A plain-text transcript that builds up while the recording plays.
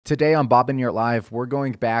Today on Bob and Yurt Live, we're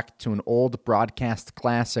going back to an old broadcast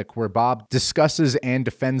classic where Bob discusses and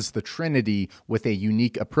defends the Trinity with a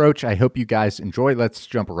unique approach. I hope you guys enjoy. Let's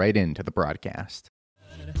jump right into the broadcast.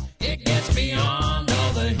 It gets beyond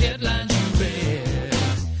all the headlines you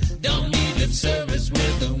read. Don't need lip service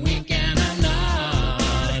with a wink and a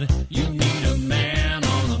nod. You need a man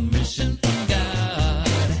on a mission from God.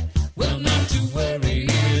 Well, not to worry,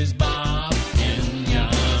 here's Bob and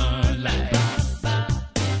Yurt Live.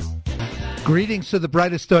 Greetings to the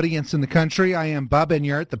brightest audience in the country. I am Bob and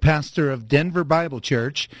Yurt, the pastor of Denver Bible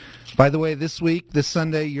Church. By the way, this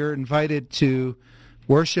Sunday, you're invited to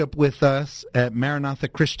worship with us at Maranatha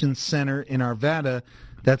Christian Center in Arvada.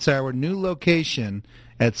 That's our new location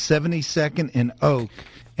at 72nd and Oak.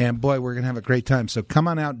 And boy, we're going to have a great time. So come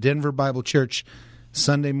on out, Denver Bible Church,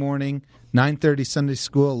 Sunday morning, 9:30 Sunday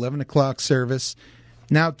school, 11 o'clock service.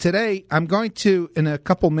 Now today, I'm going to, in a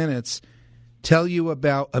couple minutes, tell you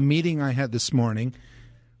about a meeting I had this morning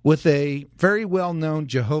with a very well-known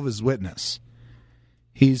Jehovah's Witness.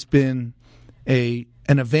 He's been an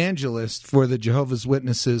evangelist for the Jehovah's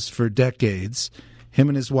Witnesses for decades. Him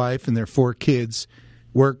and his wife and their 4 kids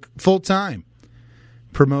work full-time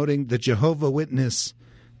promoting the Jehovah Witness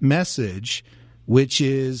message, which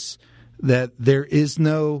is that there is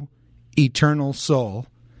no eternal soul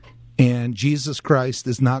and Jesus Christ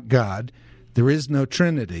is not God. There is no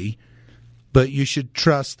Trinity, but you should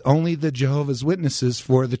trust only the Jehovah's Witnesses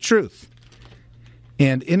for the truth.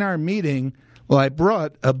 And in our meeting, I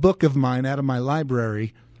brought a book of mine out of my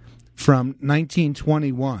library from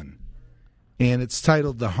 1921, and it's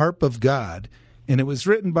titled The Harp of God, and it was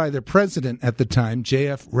written by the president at the time,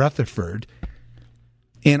 J.F. Rutherford.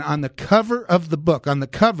 And on the cover of the book,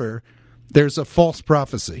 there's a false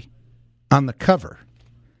prophecy on the cover.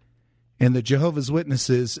 And the Jehovah's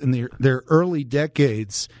Witnesses, in their early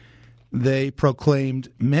decades, they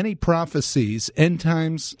proclaimed many prophecies, end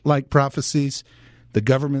times-like prophecies. The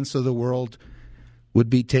governments of the world would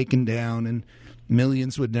be taken down, and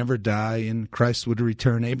millions would never die, and Christ would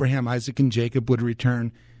return. Abraham, Isaac, and Jacob would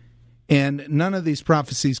return. And none of these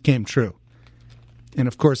prophecies came true. And,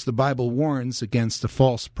 of course, the Bible warns against a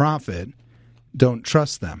false prophet. Don't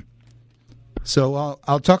trust them. So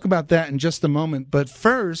I'll talk about that in just a moment. But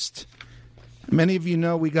first, many of you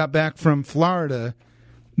know we got back from Florida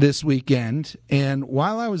this weekend. And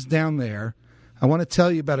while I was down there, I want to tell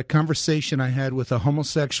you about a conversation I had with a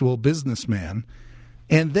homosexual businessman.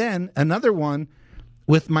 And then another one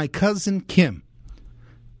with my cousin Kim.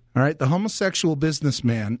 All right, the homosexual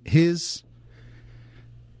businessman, he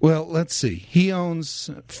owns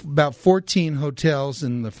about 14 hotels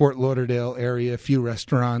in the Fort Lauderdale area, a few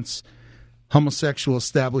restaurants, homosexual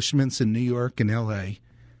establishments in New York and L.A.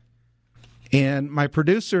 And my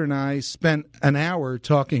producer and I spent an hour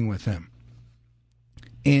talking with him.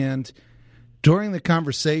 And during the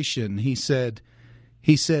conversation, he said,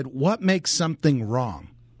 what makes something wrong?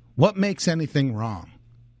 What makes anything wrong?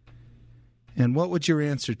 And what would your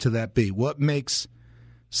answer to that be? What makes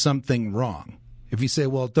something wrong? If you say,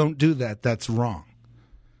 well, don't do that, that's wrong.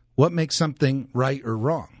 What makes something right or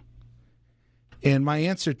wrong? And my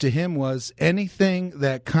answer to him was anything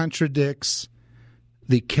that contradicts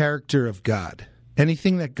the character of God.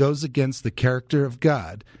 Anything that goes against the character of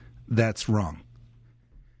God, that's wrong.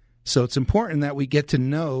 So it's important that we get to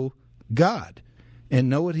know God and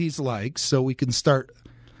know what he's like so we can start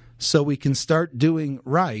doing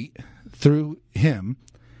right through him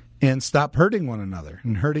and stop hurting one another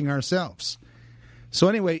and hurting ourselves. So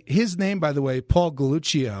anyway, his name, by the way, Paul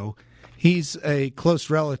Galluccio, he's a close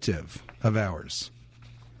relative of ours.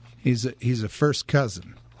 He's a first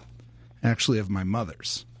cousin, actually, of my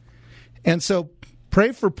mother's. And so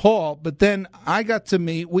pray for Paul, but then we got to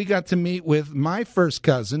meet with my first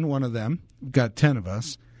cousin, one of them, got 10 of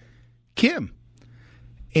us, Kim.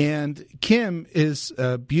 And Kim is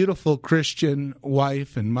a beautiful Christian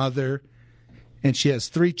wife and mother, and she has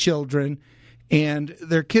 3 children, and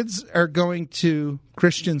their kids are going to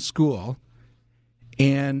Christian school,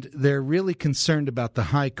 and they're really concerned about the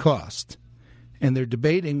high cost, and they're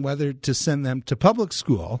debating whether to send them to public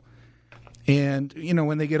school, and,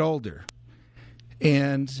 when they get older.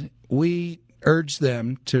 And we urge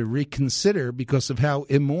them to reconsider because of how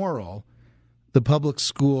immoral the public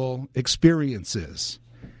school experience is.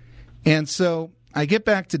 And so I get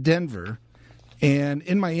back to Denver, and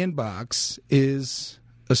in my inbox is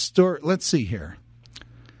a story. Let's see here.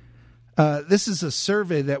 This is a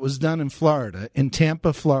survey that was done in Florida, in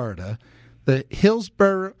Tampa, Florida. The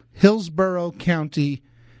Hillsborough County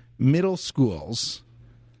Middle Schools,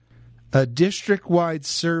 a district-wide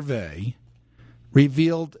survey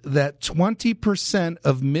revealed that 20%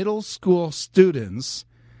 of middle school students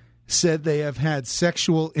said they have had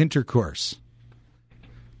sexual intercourse.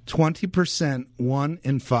 20%, 1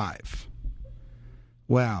 in 5.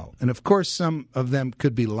 Wow. And of course, some of them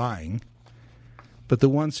could be lying, but the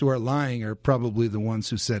ones who are lying are probably the ones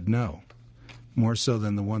who said no, more so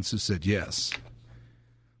than the ones who said yes.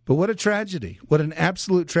 But what a tragedy. What an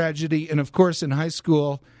absolute tragedy. And of course, in high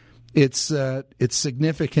school, it's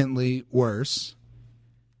significantly worse.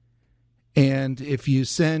 And if you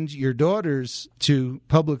send your daughters to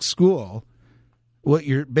public school, what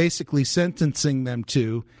you're basically sentencing them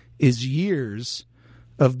to is years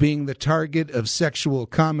of being the target of sexual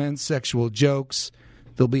comments, sexual jokes.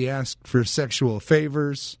 They'll be asked for sexual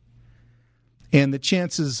favors. And the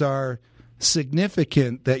chances are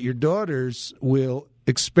significant that your daughters will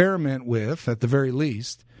experiment with, at the very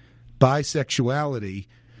least, bisexuality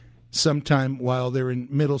sometime while they're in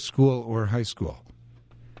middle school or high school.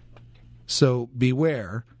 So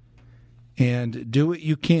beware and do what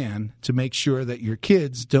you can to make sure that your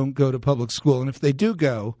kids don't go to public school. And if they do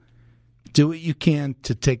go, do what you can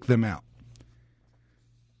to take them out.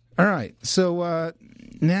 All right, so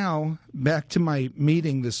now back to my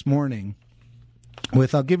meeting this morning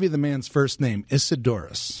with, I'll give you the man's first name,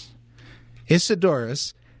 Isidorus.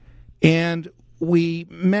 And we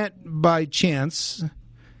met by chance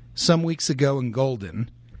some weeks ago in Golden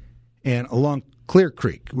and along Clear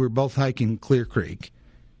Creek. We were both hiking Clear Creek,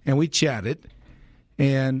 and we chatted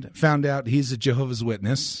and found out he's a Jehovah's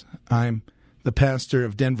Witness. I'm the pastor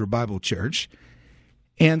of Denver Bible Church.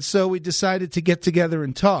 And so we decided to get together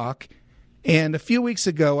and talk. And a few weeks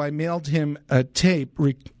ago, I mailed him a tape,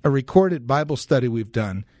 a recorded Bible study we've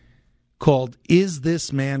done called Is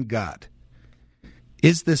This Man God?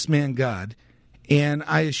 Is This Man God? And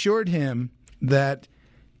I assured him that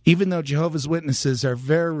even though Jehovah's Witnesses are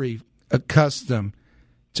very accustomed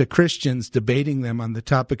to Christians debating them on the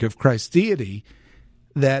topic of Christ's deity,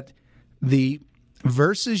 that the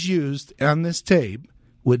verses used on this tape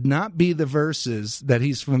would not be the verses that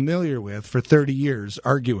he's familiar with for 30 years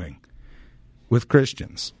arguing with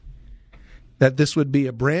Christians. That this would be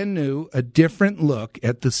a brand new, a different look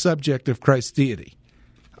at the subject of Christ's deity.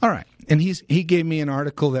 All right. And he gave me an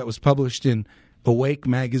article that was published in Awake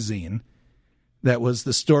magazine that was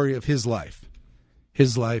the story of his life.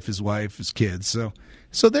 His life, his wife, his kids.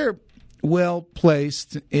 So they're well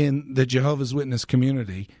placed in the Jehovah's Witness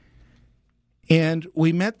community. And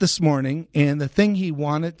we met this morning, and the thing he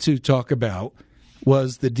wanted to talk about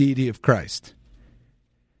was the deity of Christ.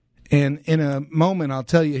 And in a moment, I'll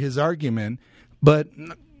tell you his argument, but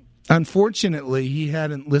unfortunately, he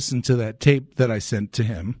hadn't listened to that tape that I sent to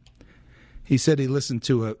him. He said he listened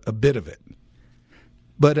to a bit of it.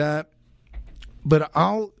 But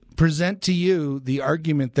I'll present to you the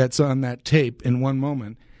argument that's on that tape in one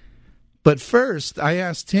moment. But first, I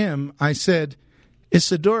asked him, I said,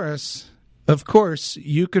 Isidorus, of course,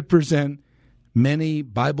 you could present many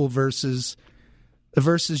Bible verses, the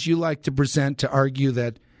verses you like to present to argue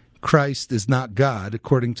that Christ is not God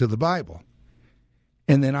according to the Bible.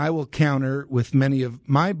 And then I will counter with many of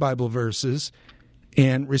my Bible verses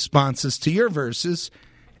and responses to your verses,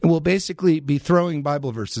 and we'll basically be throwing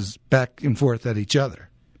Bible verses back and forth at each other.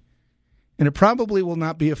 And it probably will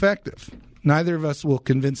not be effective. Neither of us will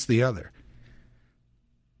convince the other.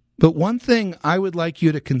 But one thing I would like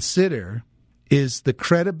you to consider is the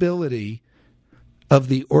credibility of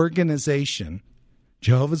the organization,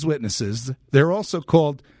 Jehovah's Witnesses. They're also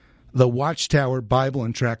called the Watchtower Bible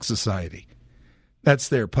and Tract Society. That's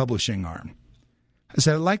their publishing arm. I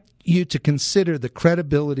said, I'd like you to consider the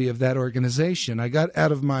credibility of that organization. I got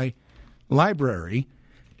out of my library,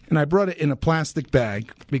 and I brought it in a plastic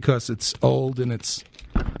bag because it's old and it's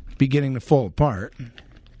beginning to fall apart.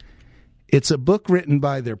 It's a book written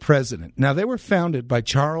by their president. Now, they were founded by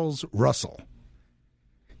Charles Russell.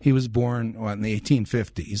 He was born in the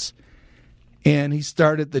 1850s, and he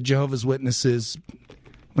started the Jehovah's Witnesses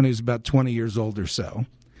when he was about 20 years old or so.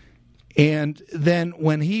 And then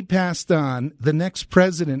when he passed on, the next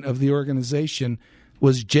president of the organization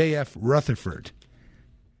was J.F. Rutherford.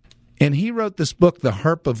 And he wrote this book, The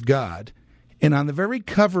Harp of God. And on the very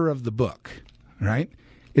cover of the book, right,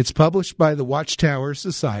 it's published by the Watchtower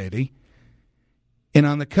Society. And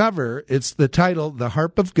on the cover, it's the title, The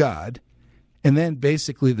Harp of God, and then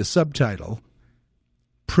basically the subtitle,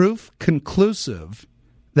 Proof Conclusive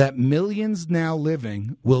that Millions Now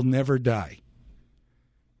Living Will Never Die.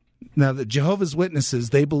 Now, the Jehovah's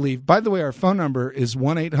Witnesses, they believe, by the way, our phone number is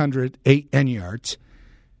 1-800-8-NYARTS.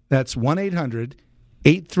 That's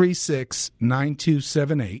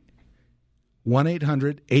 1-800-836-9278.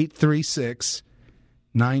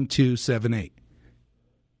 1-800-836-9278.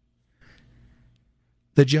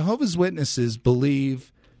 The Jehovah's Witnesses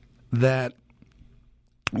believe that,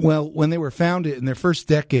 well, when they were founded in their first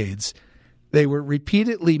decades, they were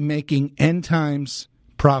repeatedly making end times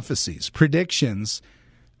prophecies, predictions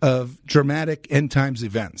of dramatic end times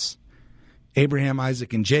events. Abraham,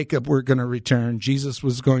 Isaac, and Jacob were going to return. Jesus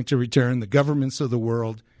was going to return. The governments of the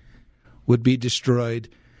world would be destroyed.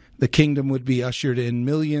 The kingdom would be ushered in.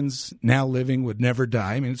 Millions now living would never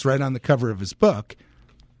die. I mean, it's right on the cover of his book.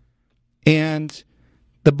 And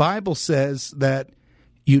the Bible says that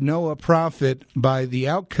you know a prophet by the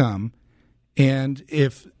outcome, and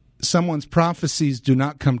if someone's prophecies do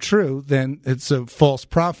not come true, then it's a false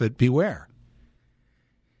prophet. Beware.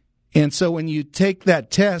 And so when you take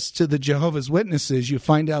that test to the Jehovah's Witnesses, you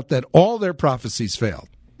find out that all their prophecies failed.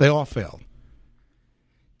 They all failed.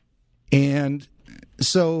 And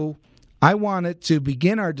so I wanted to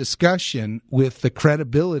begin our discussion with the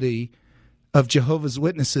credibility of Jehovah's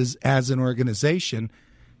Witnesses as an organization,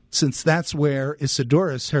 since that's where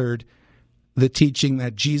Isidorus heard the teaching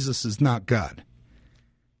that Jesus is not God.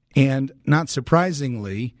 And not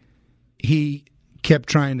surprisingly, he kept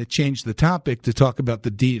trying to change the topic to talk about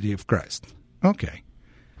the deity of Christ. Okay.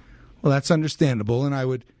 Well, that's understandable, and I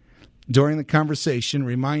would, during the conversation,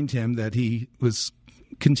 remind him that he was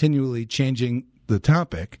continually changing the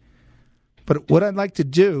topic. But what I'd like to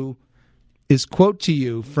do is quote to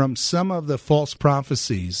you from some of the false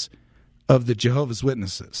prophecies of the Jehovah's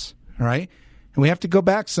Witnesses, all right? And we have to go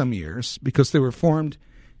back some years because they were formed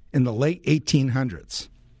in the late 1800s.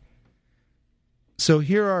 So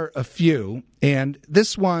here are a few, and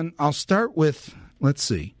this one, I'll start with, let's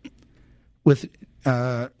see, with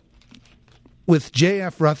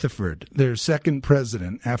J.F. Rutherford, their second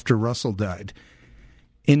president after Russell died.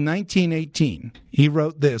 In 1918, he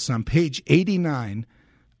wrote this on page 89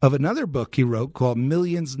 of another book he wrote called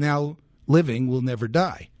Millions Now Living Will Never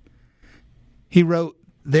Die. He wrote,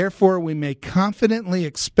 "Therefore we may confidently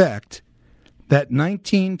expect that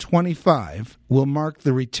 1925 will mark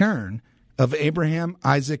the return of Abraham,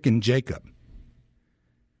 Isaac, and Jacob."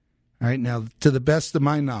 All right, now, to the best of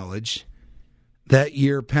my knowledge, that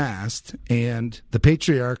year passed, and the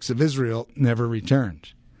patriarchs of Israel never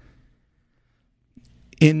returned.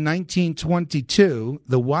 In 1922,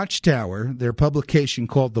 the Watchtower, their publication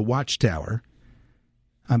called The Watchtower,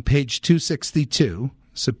 on page 262,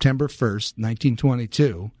 September 1st,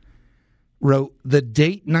 1922, wrote, "The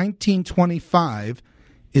date 1925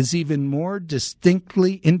 is even more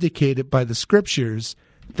distinctly indicated by the Scriptures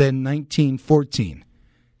than 1914.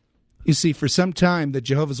 You see, for some time, the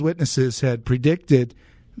Jehovah's Witnesses had predicted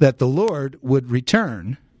that the Lord would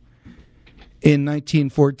return in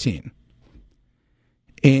 1914.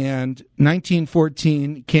 And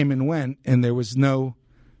 1914 came and went, and there was no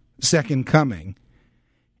second coming.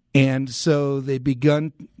 And so they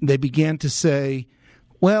began to say,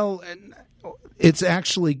 well, it's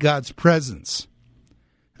actually God's presence.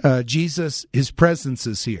 Jesus, his presence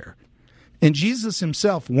is here. And Jesus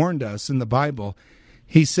himself warned us in the Bible.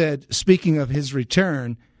 He said, speaking of his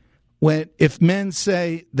return, if men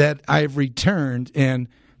say that I've returned and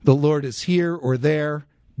the Lord is here or there,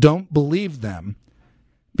 don't believe them,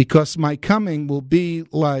 because my coming will be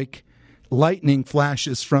like lightning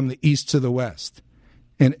flashes from the east to the west,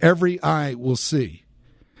 and every eye will see.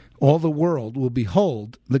 All the world will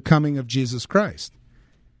behold the coming of Jesus Christ.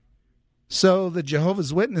 So the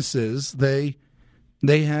Jehovah's Witnesses, they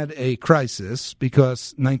had a crisis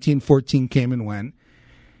because 1914 came and went,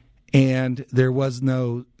 and there was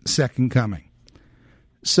no second coming.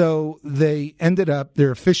 So they ended up,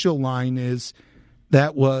 their official line is,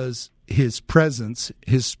 that was his presence,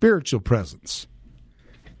 his spiritual presence.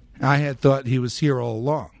 I had thought he was here all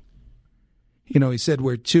along. You know, he said,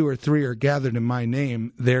 where two or three are gathered in my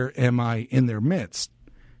name, there am I in their midst.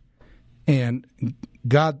 And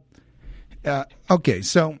God... okay,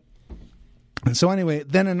 so anyway,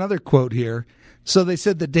 then another quote here. So they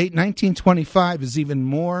said the date 1925 is even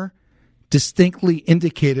more distinctly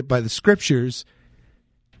indicated by the Scriptures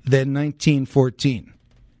than 1914.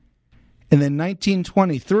 And then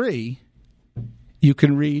 1923, you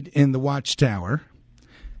can read in the Watchtower,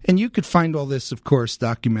 and you could find all this, of course,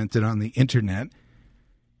 documented on the internet.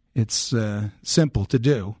 It's simple to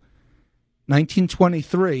do.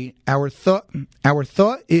 1923, our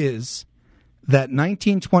thought is that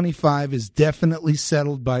 1925 is definitely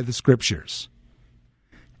settled by the Scriptures.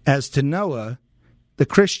 As to Noah, the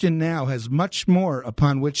Christian now has much more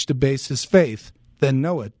upon which to base his faith than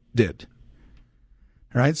Noah did.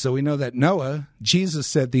 All right, so we know that Noah, Jesus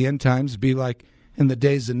said the end times be like in the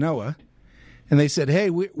days of Noah. And they said, hey,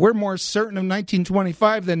 we're more certain of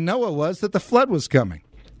 1925 than Noah was that the flood was coming.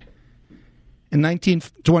 And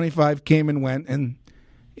 1925 came and went, and,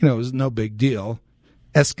 you know, it was no big deal.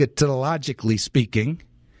 eschatologically speaking.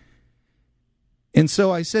 And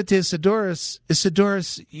so I said to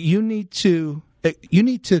Isidorus, you need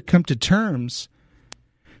to come to terms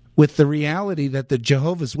with the reality that the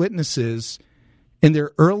Jehovah's Witnesses, in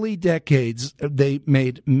their early decades, they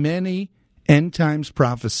made many end times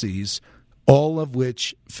prophecies, all of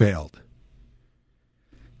which failed.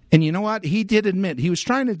 And you know what? He did admit, he was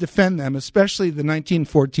trying to defend them, especially the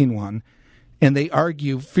 1914 one, and they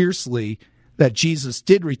argue fiercely that Jesus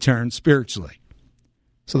did return spiritually.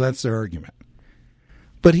 So that's their argument.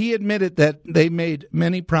 But he admitted that they made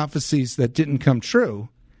many prophecies that didn't come true.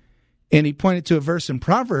 And he pointed to a verse in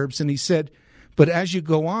Proverbs and he said, but as you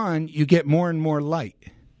go on, you get more and more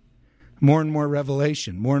light, more and more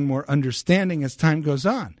revelation, more and more understanding as time goes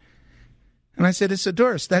on. And I said,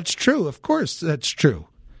 Isidorus, that's true. Of course that's true.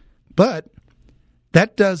 But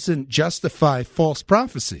that doesn't justify false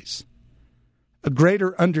prophecies. A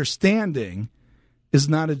greater understanding is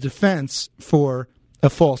not a defense for a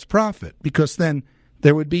false prophet, because then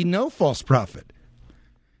there would be no false prophet.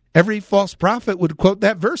 Every false prophet would quote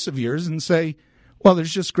that verse of yours and say, well,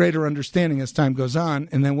 there's just greater understanding as time goes on,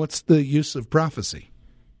 and then what's the use of prophecy?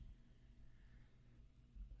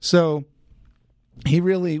 So he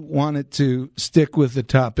really wanted to stick with the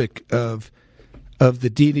topic of the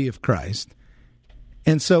deity of Christ,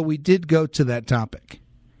 and so we did go to that topic.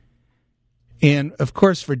 And, of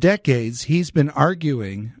course, for decades, he's been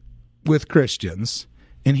arguing with Christians,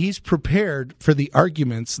 and he's prepared for the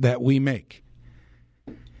arguments that we make.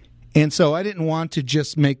 And so I didn't want to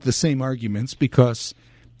just make the same arguments, because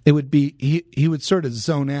it would be he would sort of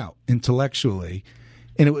zone out intellectually,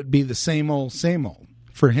 and it would be the same old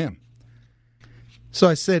for him. So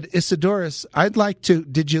I said, Isidorus, I'd like to,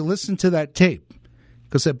 did you listen to that tape?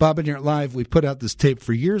 Because at Bob and Yurt Live, we put out this tape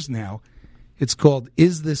for years now. It's called,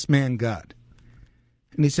 Is This Man God?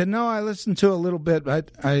 And he said, no, I listened to a little bit,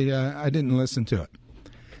 but I didn't listen to it.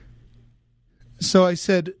 So I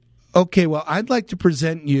said, okay, well, I'd like to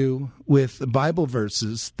present you with Bible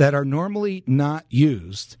verses that are normally not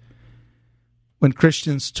used when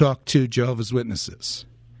Christians talk to Jehovah's Witnesses.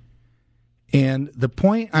 And the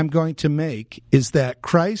point I'm going to make is that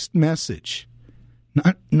Christ's message,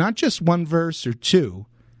 not just one verse or two,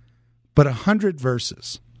 but 100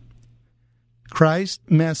 verses, Christ's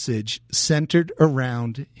message centered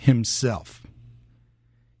around himself.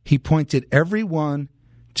 He pointed everyone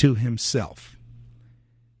to himself.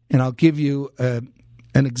 And I'll give you an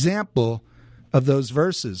example of those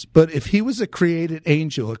verses. But if he was a created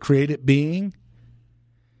angel, a created being,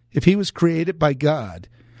 if he was created by God,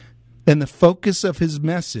 then the focus of his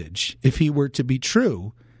message, if he were to be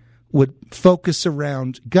true, would focus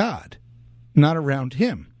around God, not around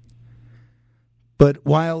him. But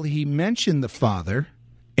while he mentioned the Father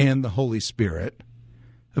and the Holy Spirit,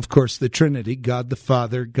 of course, the Trinity, God the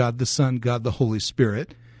Father, God the Son, God the Holy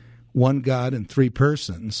Spirit, one God in three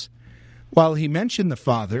persons, while he mentioned the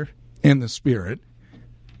Father and the Spirit,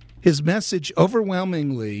 his message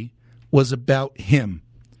overwhelmingly was about him.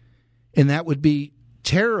 And that would be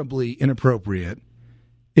terribly inappropriate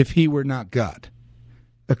if he were not God.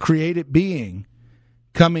 A created being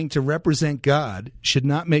coming to represent God should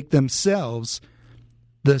not make themselves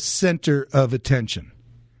the center of attention.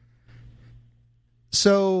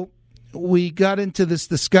 So we got into this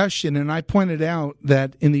discussion, and I pointed out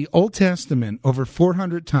that in the Old Testament, over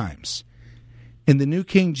 400 times, in the New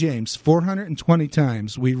King James, 420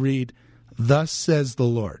 times, we read, "Thus says the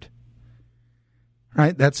Lord."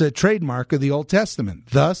 Right? That's a trademark of the Old Testament.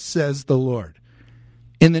 Thus says the Lord.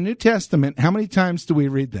 In the New Testament, how many times do we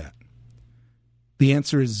read that? The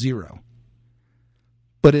answer is 0.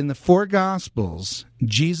 But in the four Gospels,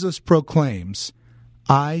 Jesus proclaims,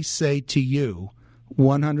 "I say to you,"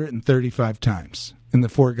 135 times in the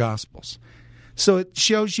four Gospels. So it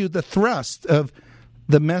shows you the thrust of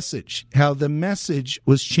the message, how the message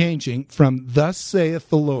was changing from "Thus saith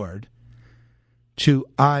the Lord" to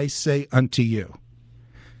 "I say unto you."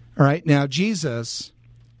 All right, now Jesus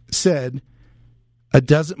said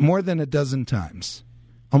more than a dozen times,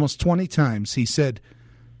 almost 20 times, he said,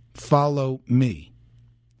 "Follow me."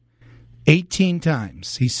 18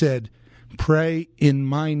 times he said, "Pray in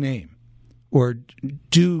my name," or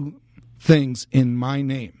 "do things in my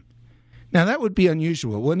name." Now that would be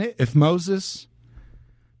unusual, wouldn't it? If Moses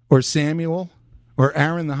or Samuel or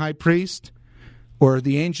Aaron the high priest or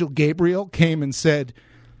the angel Gabriel came and said,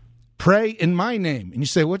 "Pray in my name." And you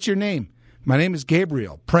say, "What's your name?" "My name is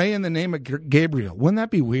Gabriel." Pray in the name of Gabriel. Wouldn't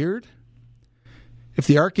that be weird? If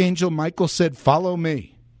the archangel Michael said, "Follow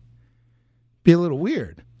me," be a little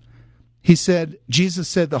weird. Jesus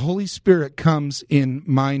said, "The Holy Spirit comes in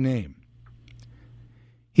my name."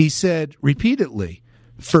 He said repeatedly,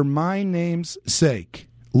 for my name's sake,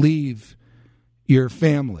 leave your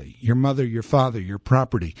family, your mother, your father, your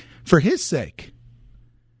property, for his sake.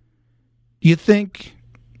 You think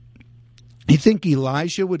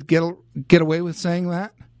Elijah would get away with saying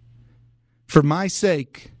that? For my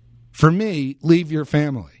sake, for me, leave your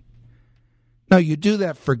family. No, you do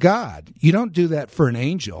that for God. You don't do that for an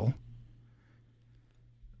angel.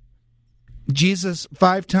 Jesus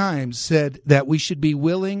 5 times said that we should be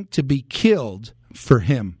willing to be killed for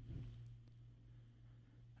him.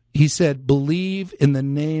 He said, believe in the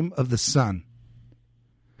name of the Son.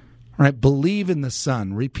 Right? Believe in the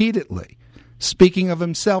Son, repeatedly. Speaking of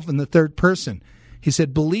himself in the third person, he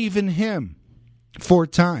said, believe in him 4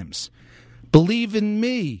 times. Believe in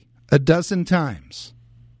me 12 times.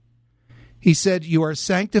 He said, you are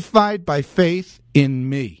sanctified by faith in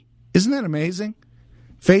me. Isn't that amazing?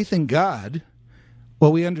 Faith in God.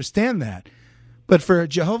 Well, we understand that. But for a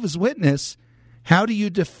Jehovah's Witness, how do you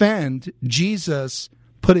defend Jesus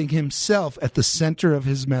putting himself at the center of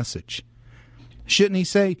his message? Shouldn't he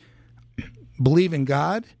say, believe in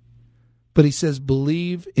God? But he says,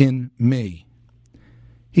 believe in me.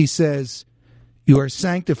 He says, you are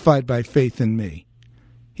sanctified by faith in me.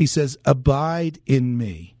 He says, abide in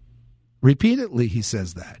me. Repeatedly, he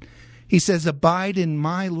says that. He says, abide in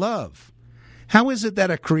my love. How is it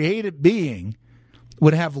that a created being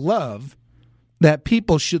would have love that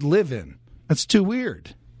people should live in? That's too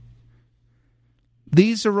weird.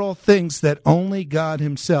 These are all things that only God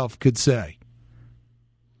himself could say.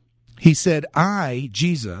 He said, I,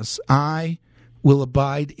 Jesus, I will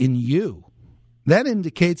abide in you. That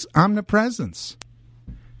indicates omnipresence.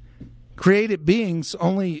 Created beings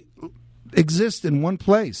only exist in one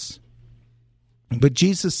place. But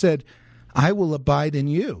Jesus said, I will abide in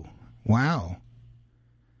you. Wow.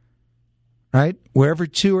 Right? Wherever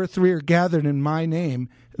 2 or 3 are gathered in my name,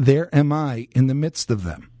 there am I in the midst of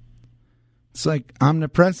them. It's like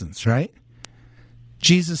omnipresence, right?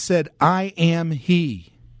 Jesus said, I am he.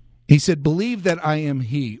 He said, believe that I am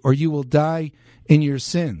he, or you will die in your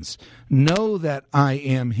sins. Know that I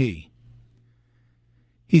am he.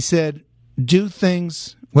 He said, do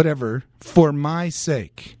things, whatever, for my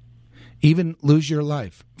sake. Even lose your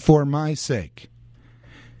life, for my sake.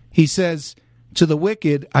 He says, to the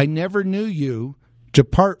wicked, I never knew you,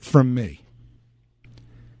 depart from me.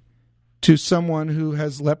 To someone who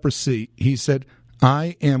has leprosy, he said,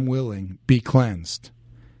 I am willing, be cleansed.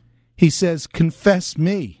 He says, confess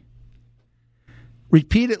me.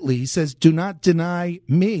 Repeatedly, he says, do not deny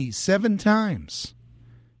me 7 times.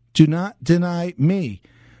 Do not deny me.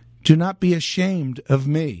 Do not be ashamed of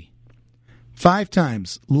me. 5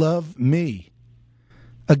 times, love me.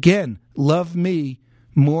 Again, love me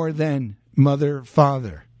more than mother,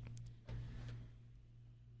 father.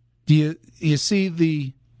 Do you see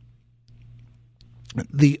the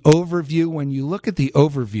overview? When you look at the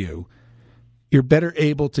overview, you're better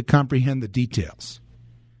able to comprehend the details.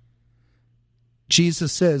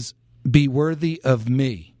 Jesus says, be worthy of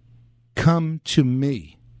me. Come to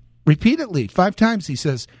me. Repeatedly, 5 times he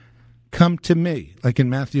says, come to me, like in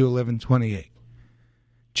Matthew 11:28,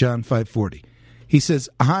 John 5:40. He says,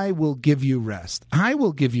 I will give you rest. I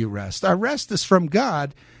will give you rest. Our rest is from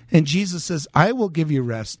God, and Jesus says, I will give you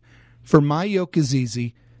rest, for my yoke is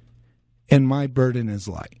easy and my burden is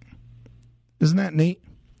light. Isn't that neat?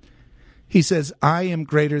 He says, I am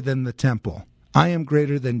greater than the temple. I am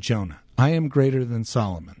greater than Jonah. I am greater than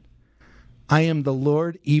Solomon. I am the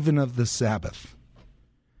Lord even of the Sabbath.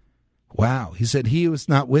 Wow. He said, he who is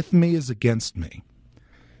not with me is against me.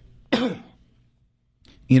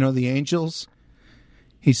 You know, the angels,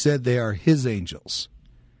 he said they are his angels.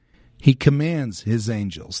 He commands his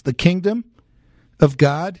angels. The kingdom of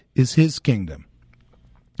God is his kingdom.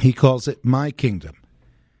 He calls it my kingdom.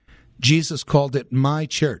 Jesus called it my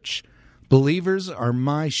church. Believers are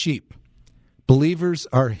my sheep. Believers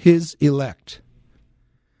are his elect.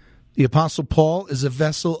 The Apostle Paul is a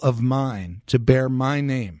vessel of mine to bear my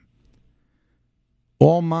name.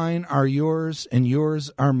 All mine are yours, and yours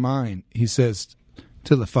are mine, he says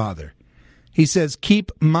to the Father. He says,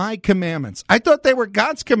 keep my commandments. I thought they were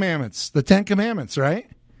God's commandments, the 10 commandments, right?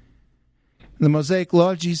 In the Mosaic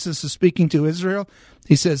Law, Jesus is speaking to Israel.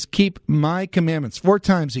 He says, keep my commandments. 4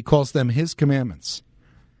 times he calls them his commandments.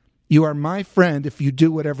 You are my friend if you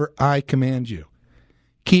do whatever I command you.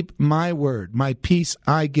 Keep my word. My peace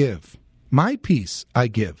I give. My peace I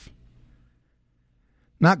give.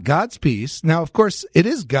 Not God's peace. Now, of course, it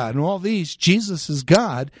is God. And all these, Jesus is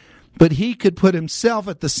God. But he could put himself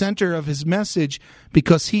at the center of his message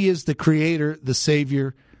because he is the creator, the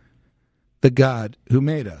Savior, the God who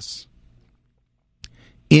made us.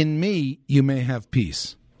 In me, you may have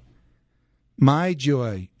peace. My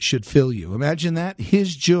joy should fill you. Imagine that.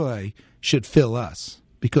 His joy should fill us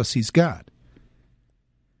because he's God.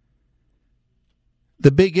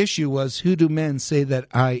 The big issue was, who do men say that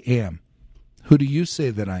I am? Who do you say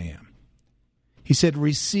that I am? He said,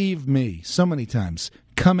 receive me so many times.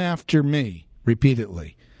 Come after me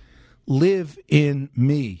repeatedly. Live in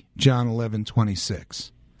me, John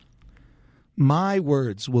 11:26. My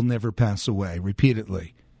words will never pass away,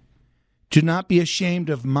 repeatedly. Do not be ashamed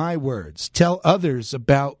of my words. Tell others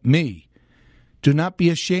about me. Do not be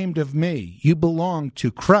ashamed of me. You belong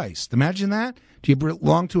to Christ. Imagine that. Do you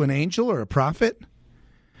belong to an angel or a prophet?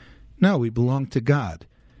 No, we belong to God.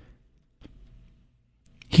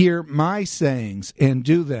 Hear my sayings and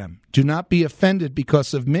do them. Do not be offended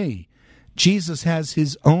because of me. Jesus has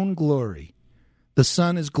his own glory. The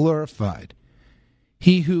Son is glorified.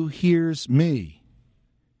 He who hears me.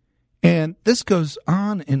 And this goes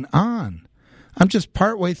on and on. I'm just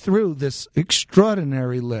partway through this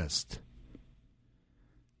extraordinary list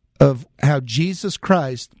of how Jesus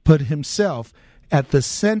Christ put himself at the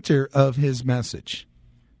center of his message.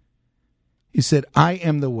 He said, I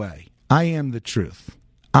am the way. I am the truth.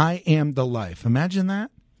 I am the life. Imagine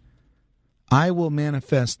that. I will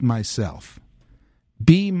manifest myself.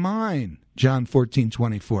 Be mine, John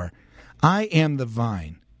 14:24. I am the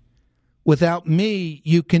vine. Without me,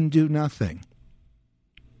 you can do nothing.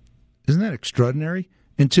 Isn't that extraordinary?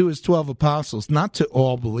 And to his 12 apostles, not to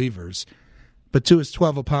all believers, but to his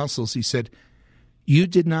 12 apostles, he said, you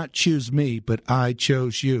did not choose me, but I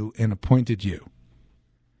chose you and appointed you.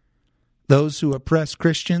 Those who oppress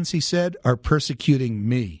Christians, he said, are persecuting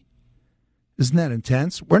me. Isn't that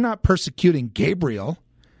intense? We're not persecuting Gabriel.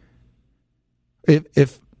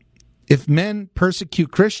 If men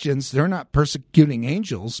persecute Christians, they're not persecuting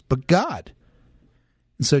angels, but God.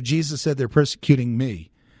 And so Jesus said they're persecuting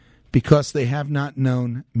me because they have not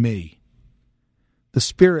known me. The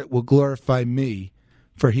Spirit will glorify me,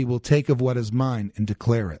 for he will take of what is mine and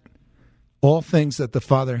declare it. All things that the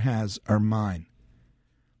Father has are mine.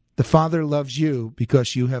 The Father loves you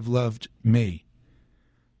because you have loved me.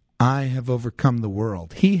 I have overcome the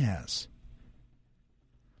world. He has.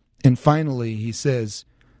 And finally, he says,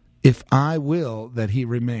 if I will that he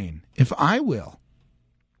remain. If I will.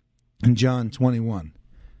 In John 21,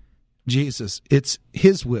 Jesus, it's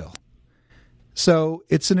his will. So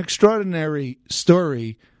it's an extraordinary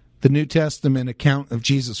story, the New Testament account of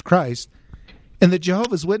Jesus Christ. And the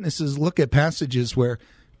Jehovah's Witnesses look at passages where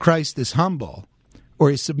Christ is humble or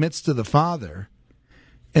he submits to the Father,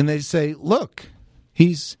 and they say, look,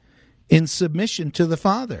 he's in submission to the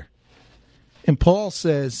Father. And Paul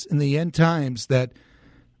says in the end times that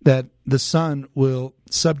the Son will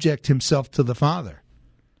subject himself to the Father.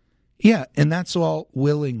 Yeah, and that's all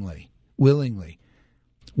willingly.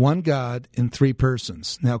 One God in three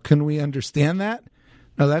persons. Now, can we understand that?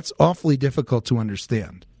 Now, that's awfully difficult to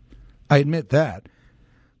understand. I admit that.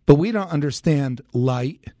 But we don't understand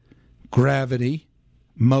light, gravity,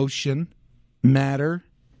 motion, matter.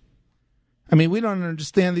 I mean, we don't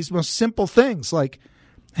understand these most simple things like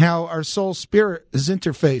how our soul spirit is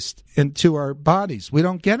interfaced into our bodies. We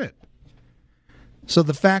don't get it. So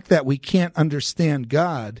the fact that we can't understand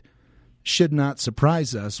God should not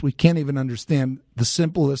surprise us. We can't even understand the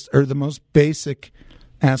simplest or the most basic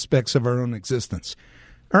aspects of our own existence.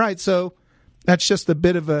 All right, so that's just a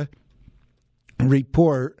bit of a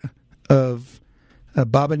report of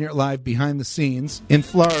Bob and Yurt Live behind the scenes in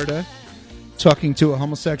Florida, talking to a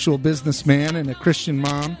homosexual businessman and a Christian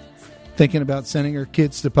mom thinking about sending her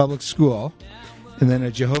kids to public school, and then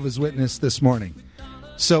a Jehovah's Witness this morning.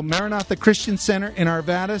 So Maranatha Christian Center in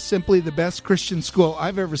Arvada, simply the best Christian school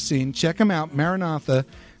I've ever seen. Check them out, Maranatha.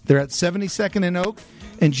 They're at 72nd and Oak.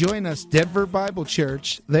 And join us, Denver Bible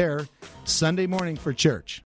Church, there Sunday morning for church.